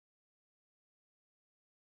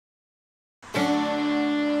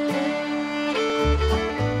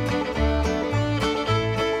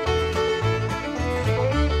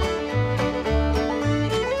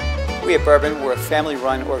We at Bourbon, we're a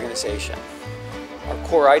family-run organization. Our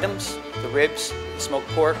core items, the ribs, the smoked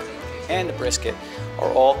pork, and the brisket,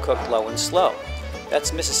 are all cooked low and slow.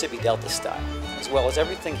 That's Mississippi Delta style, as well as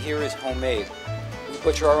everything here is homemade. We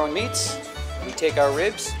butcher our own meats, we take our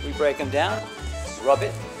ribs, we break them down, rub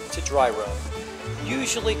it to dry rub.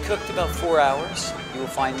 Usually cooked about 4 hours. You will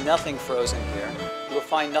find nothing frozen here. You will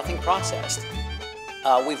find nothing processed.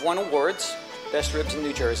 We've won awards, Best Ribs in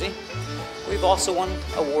New Jersey. We've also won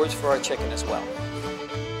awards for our chicken as well.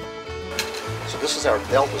 So this is our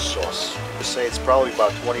Delta sauce. We say it's probably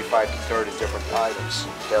about 25 to 30 different items.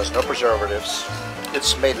 There's no preservatives.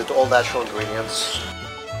 It's made with all natural ingredients.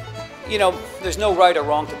 You know, there's no right or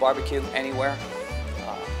wrong to barbecue anywhere.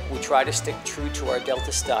 We try to stick true to our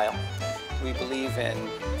Delta style. We believe in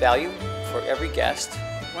value for every guest.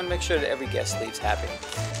 We want to make sure that every guest leaves happy.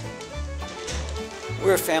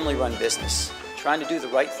 We're a family-run business, trying to do the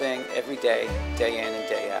right thing every day, day in and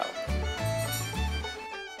day out.